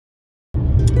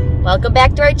Welcome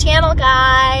back to our channel,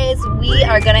 guys. We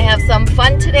are gonna have some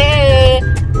fun today.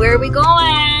 Where are we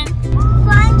going?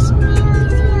 Fun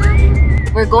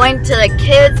museum. We're going to the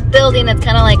kids building. It's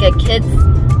kind of like a kids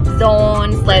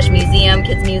zone slash museum,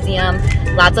 kids museum.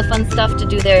 Lots of fun stuff to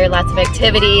do there, lots of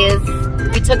activities.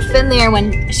 We took Finn there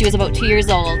when she was about 2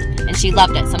 years old and she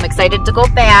loved it. So I'm excited to go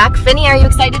back. Finny, are you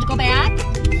excited to go back?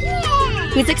 Yeah.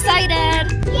 Who's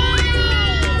excited? Yay.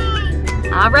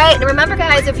 All right, and remember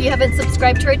guys, if you haven't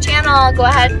subscribed to our channel, go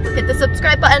ahead, hit the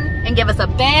subscribe button and give us a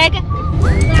big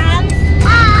Thumbs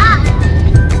up.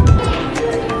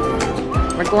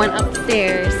 We're going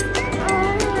upstairs.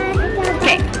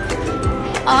 Okay,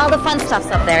 all the fun stuff's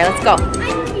up there. Let's go.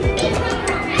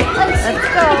 Let's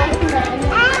go.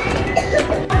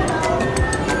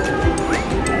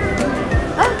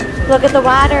 Oh, look at the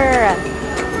water.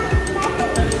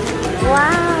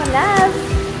 Wow, Nev.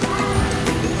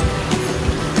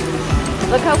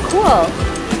 Look how cool.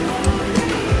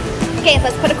 Okay,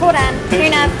 let's put a coat on. Here,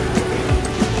 Nev.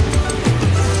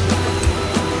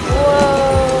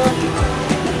 Whoa.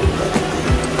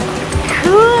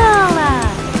 Cool.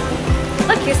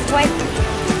 Look, here's a toy.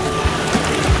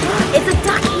 It's a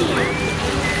ducky.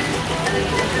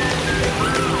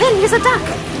 Finn, here's a duck.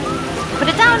 Put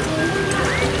it down.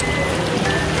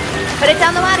 Put it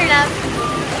down the water, Nev.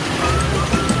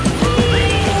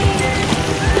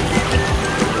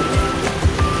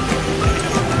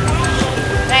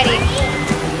 Ready?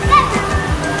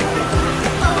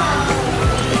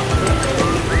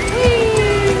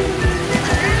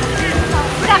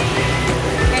 Stop.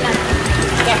 Here, Nev.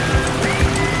 Here.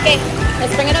 Okay,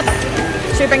 let's bring it up.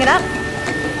 Should we bring it up?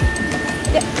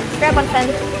 Yep, grab one, Finn.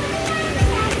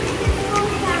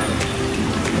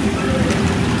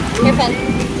 Here, Finn.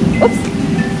 Oops.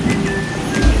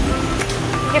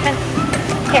 Here, Finn.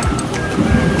 Here.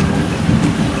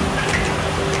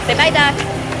 Say bye, Doc.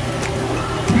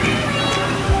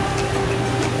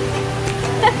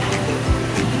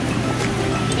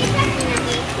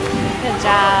 Good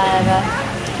job.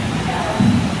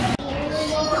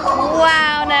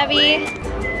 Wow, Nevi.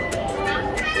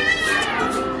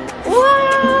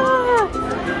 Whoa!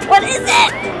 What is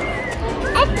it?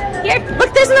 Here,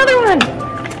 look, there's another one.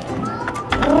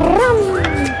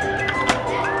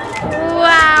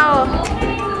 Wow.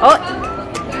 Oh.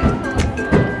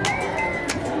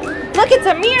 Look, it's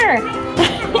a mirror.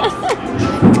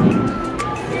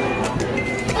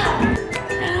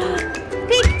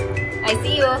 Peek. I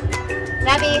see you.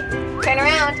 Nevi, turn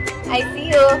around. I see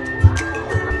you.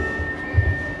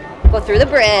 Go through the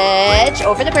bridge,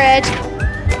 over the bridge.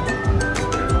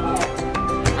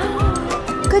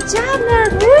 Good job,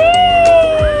 Nev. Whee!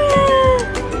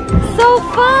 So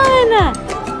fun.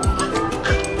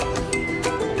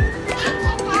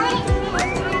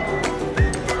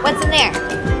 What's in there?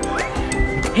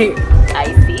 Hey, I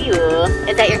see you.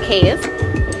 Is that your cave?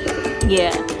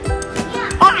 Yeah.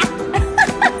 Ah!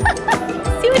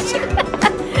 See what you...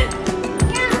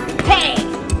 Hey!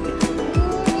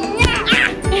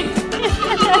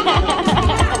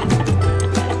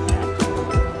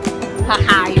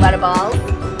 Haha, you out of balls?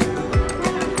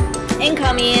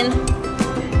 Incoming.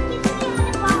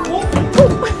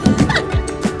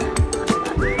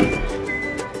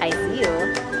 I see you.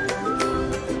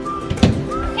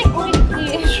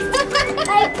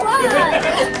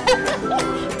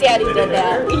 Daddy did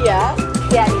that. Yeah,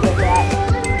 Daddy did that.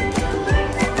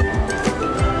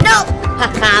 No!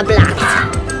 Haha, blocked.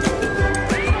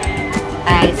 I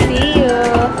see you.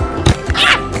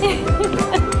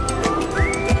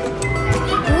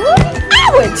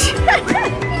 Ouch!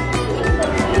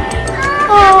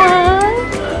 Aww.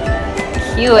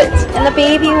 Cute. And the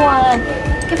baby one.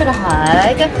 Give it a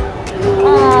hug.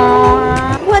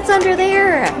 Aww. What's under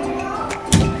there?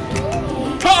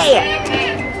 Hey!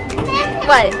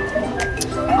 What?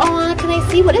 Aw, can I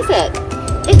see? What is it?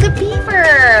 It's a beaver!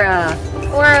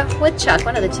 Or a woodchuck,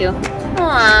 one of the two.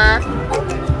 Aw.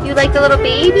 You like the little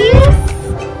babies?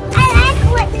 I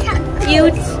like woodchuckers.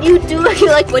 You do? You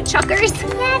like woodchuckers?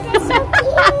 Yeah, they're so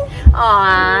cute.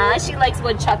 Aw, she likes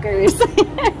woodchuckers.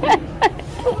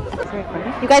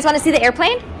 You guys want to see the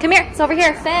airplane? Come here, it's over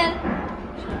here, Finn.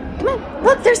 Come on,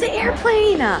 look, there's the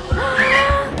airplane.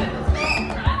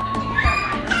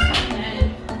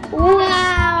 Wow.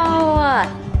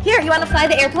 Here, you want to fly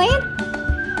the airplane?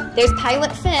 There's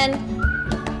Pilot Finn.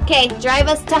 Okay, drive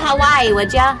us to Hawaii,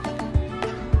 would ya?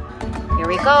 Here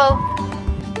we go.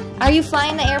 Are you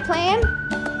flying the airplane?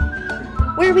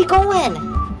 Where are we going?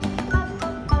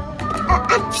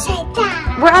 Upside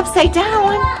down. We're upside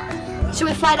down. Should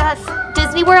we fly to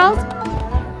Disney World?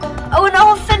 Oh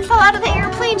no, Finn fell out of the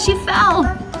airplane. She fell.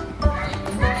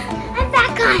 I'm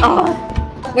back on. Oh.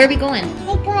 Where are we going?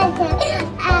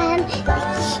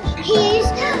 He's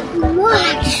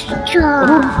monster.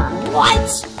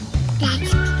 What?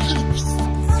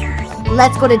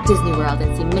 Let's go to Disney World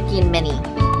and see Mickey and Minnie.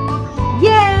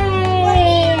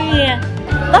 Yay!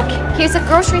 Look, here's a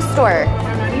grocery store.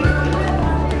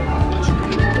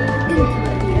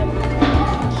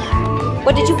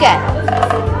 What did you get?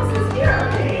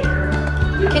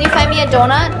 Can you find me a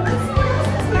donut?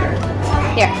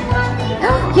 Here.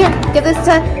 Here, give this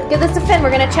to Finn. We're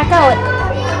gonna check out.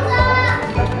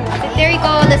 There you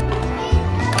go.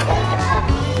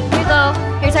 Here you go.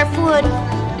 Here's our food.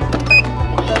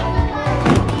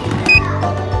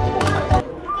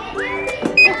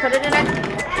 Here, put it in our.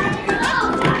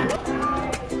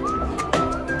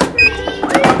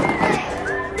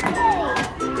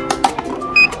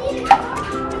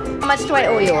 How much do I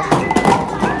owe you?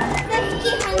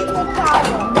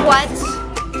 $1,500. What?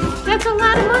 That's a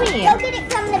lot of money. Go get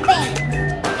it from the bank.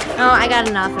 Oh, I got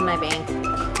enough in my bank.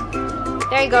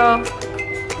 There you go.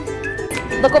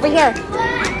 Look over here.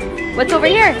 What's over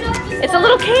here? It's a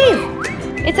little cave.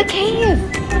 It's a cave.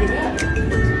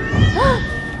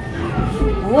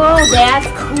 Whoa, that's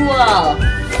cool.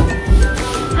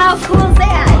 How cool is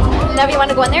that? Nev, you want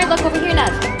to go in there? Look over here,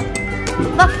 Nev.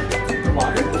 Look.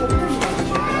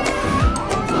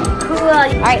 Cool. All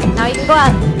right, now you can go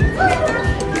out.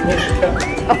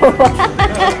 Oh,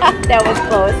 that was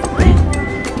close.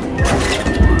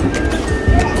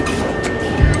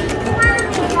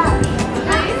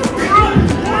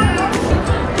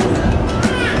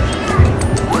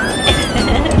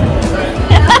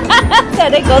 That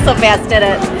didn't go so fast, did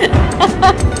it?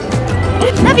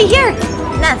 Nevi, here!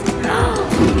 Nev.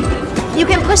 You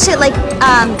can push it like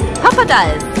Papa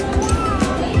does.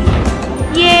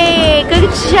 Yay! Good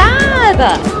job!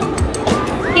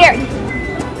 Here.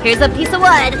 Here's a piece of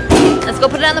wood. Let's go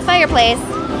put it on the fireplace.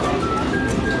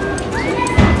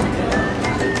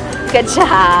 Good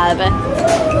job.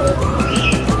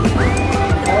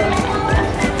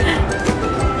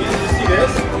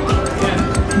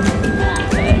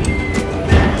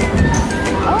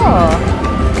 Oh.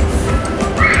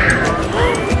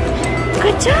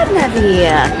 Good job, Nevi.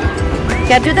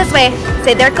 Gotta do it this way.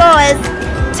 Say, there it goes.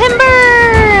 Timber!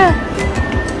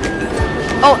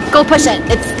 Oh, go push it.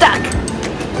 It's stuck.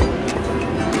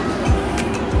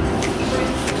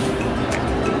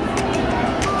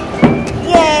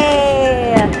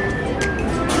 Yay!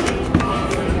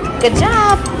 Good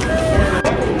job.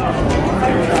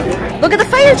 Look at the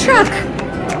fire truck.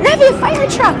 Nevi, a fire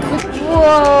truck.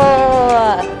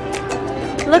 Whoa.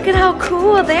 Look at how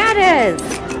cool that is.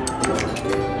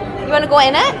 You want to go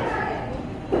in it?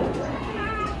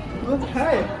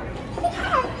 Okay.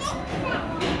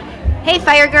 Hey,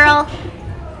 fire girl.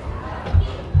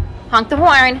 Honk the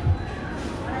horn.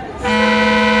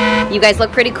 You guys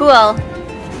look pretty cool.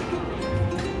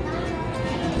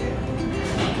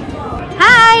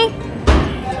 Hi.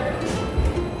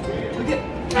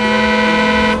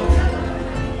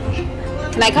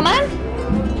 Can I come on?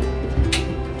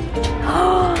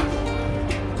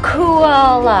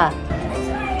 Cool.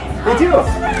 They do.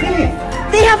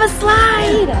 They have a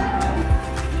slide.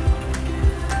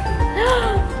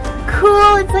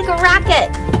 Cool, it's like a rocket.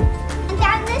 And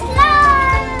down the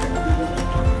slide.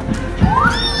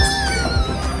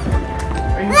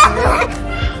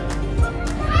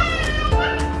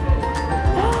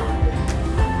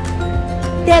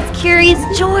 That's Curious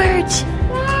George.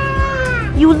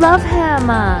 You love him.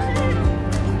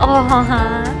 Oh,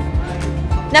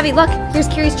 Nevi, look, here's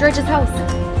Curious George's house.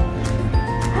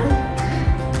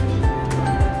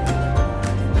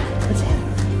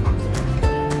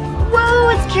 Whoa,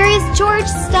 it's Curious George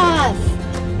stuff.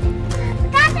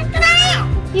 That's a trap.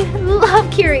 You love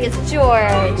Curious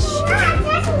George.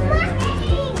 That's a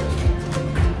monkey.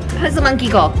 How does the monkey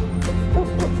go?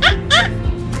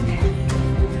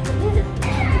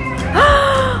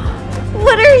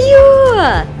 What are you?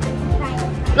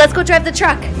 Let's go drive the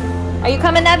truck. Are you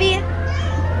coming, Nevi?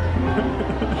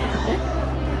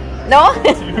 No? No?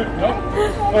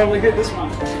 Oh, we get this one.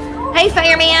 Hey,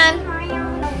 fireman.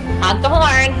 Honk the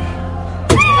horn.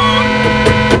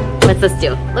 What's this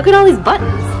do? Look at all these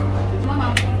buttons.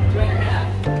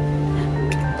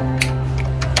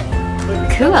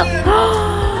 Cool.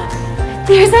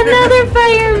 There's another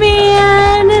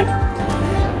fireman.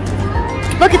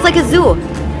 Look, it's like a zoo.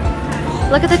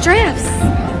 Look at the giraffes.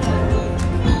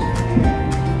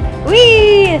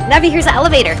 Whee! Nevi, here's the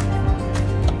elevator.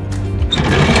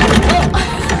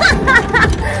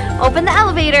 Open the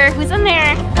elevator. Who's in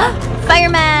there?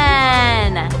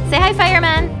 Fireman! Say hi,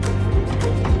 fireman.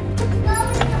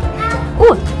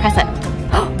 Ooh, press it.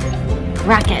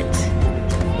 Rocket.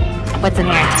 What's in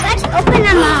here? Let's open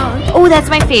them all. Oh, that's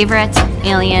my favorite.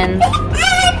 Aliens.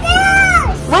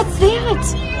 What's that?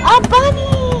 A bunny!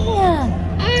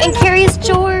 And Carrie's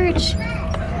George.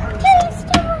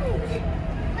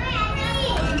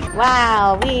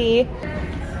 Wow, we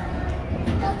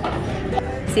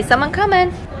see someone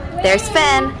coming. There's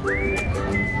Finn.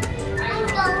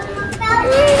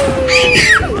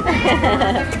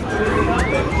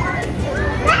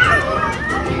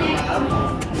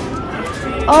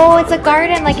 Oh, it's a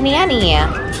garden like Nanny.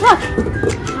 Look.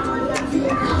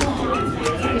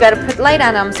 You gotta put light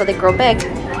on them so they grow big.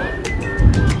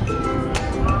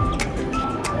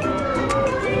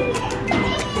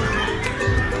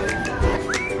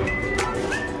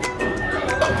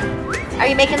 Are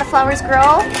you making the flowers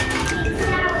grow?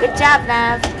 Good job,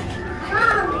 Nav.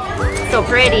 So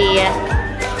pretty.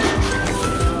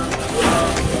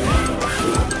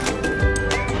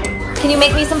 Can you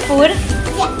make me some food?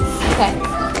 Yes. Okay.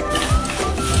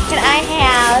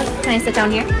 Can I sit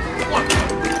down here? Yeah.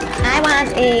 I want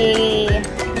a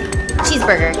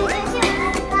cheeseburger.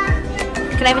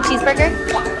 Can I have a cheeseburger?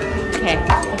 Yeah. Okay.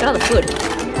 Look at all the food.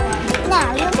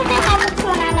 Now, you're going to have a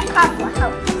corn on the car for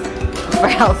hope. We're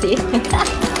healthy.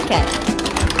 Okay.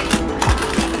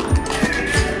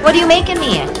 What are you making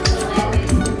me?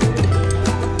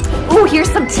 Ooh, here's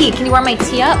some tea. Can you warm my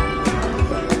tea up?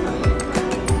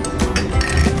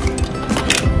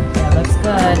 That looks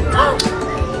good.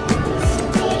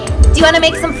 Do you want to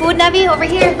make some food, Nevi? Over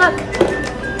here, look.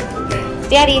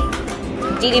 Daddy,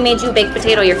 Dee Dee made you baked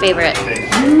potato your favorite.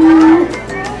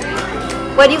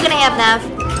 What are you gonna have, Nav?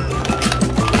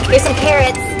 Here's some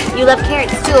carrots. You love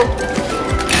carrots too.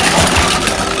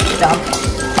 Dump.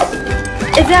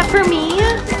 Is that for me?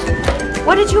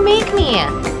 What did you make me?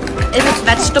 Is this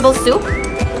vegetable soup?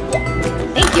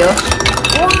 Thank you.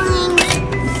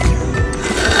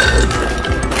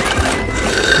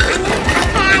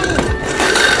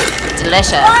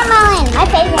 Delicious. Mine, my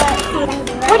favorite.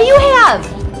 What do you have?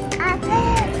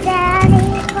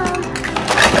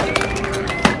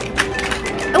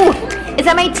 Oh, is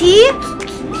that my tea?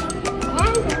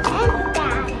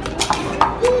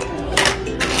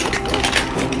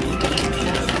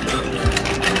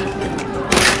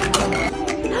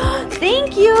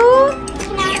 Thank you.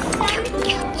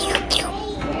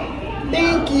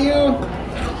 Thank you.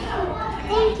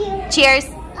 Thank you. Cheers.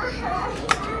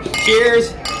 Cheers.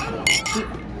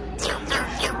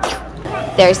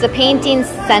 There's the painting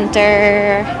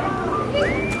center.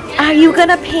 Are you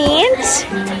gonna paint?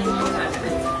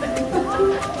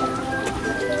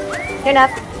 You're not.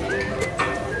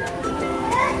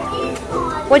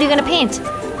 What are you gonna paint?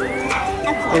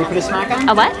 Can you put a smack on?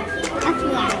 A what?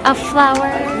 A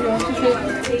flower.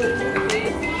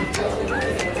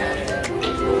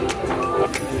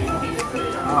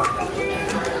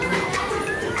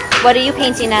 What are you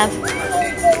painting of?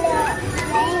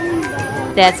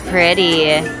 That's pretty.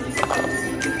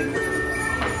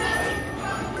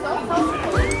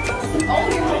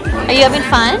 Are you having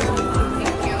fun?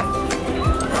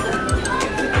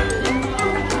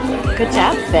 Good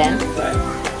job, Finn.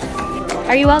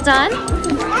 Are you all done?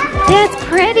 That's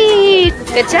pretty.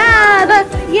 Good job.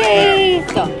 Yay.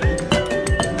 Go.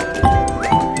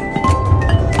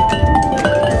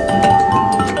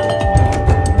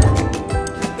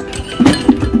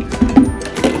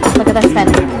 Look at this, Finn.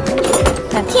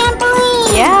 Can't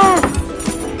believe. Yes.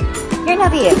 Here,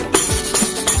 Navi.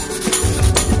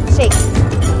 Shake.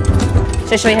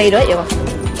 Should I show you how you do it? You go.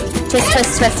 Twist,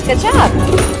 twist, twist. Good job.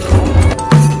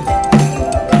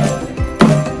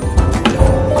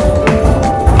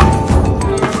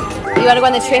 You want to go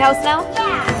in the treehouse now?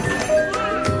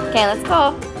 Yeah. Okay, let's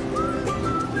go.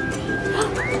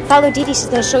 Follow Dee Dee. She's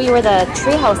going to show you where the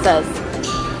treehouse is.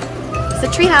 It's the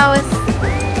treehouse.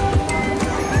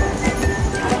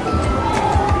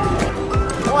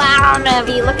 Wow,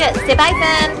 Navi, look at. Say bye,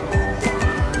 Finn.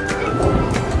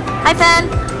 Hi, Finn.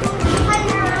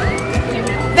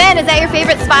 Finn, is that your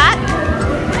favorite spot?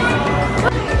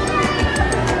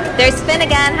 There's Finn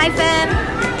again. Hi, Finn.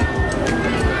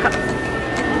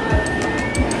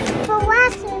 For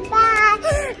watching, bye.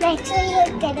 Make sure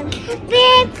you get a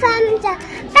big thumbs up.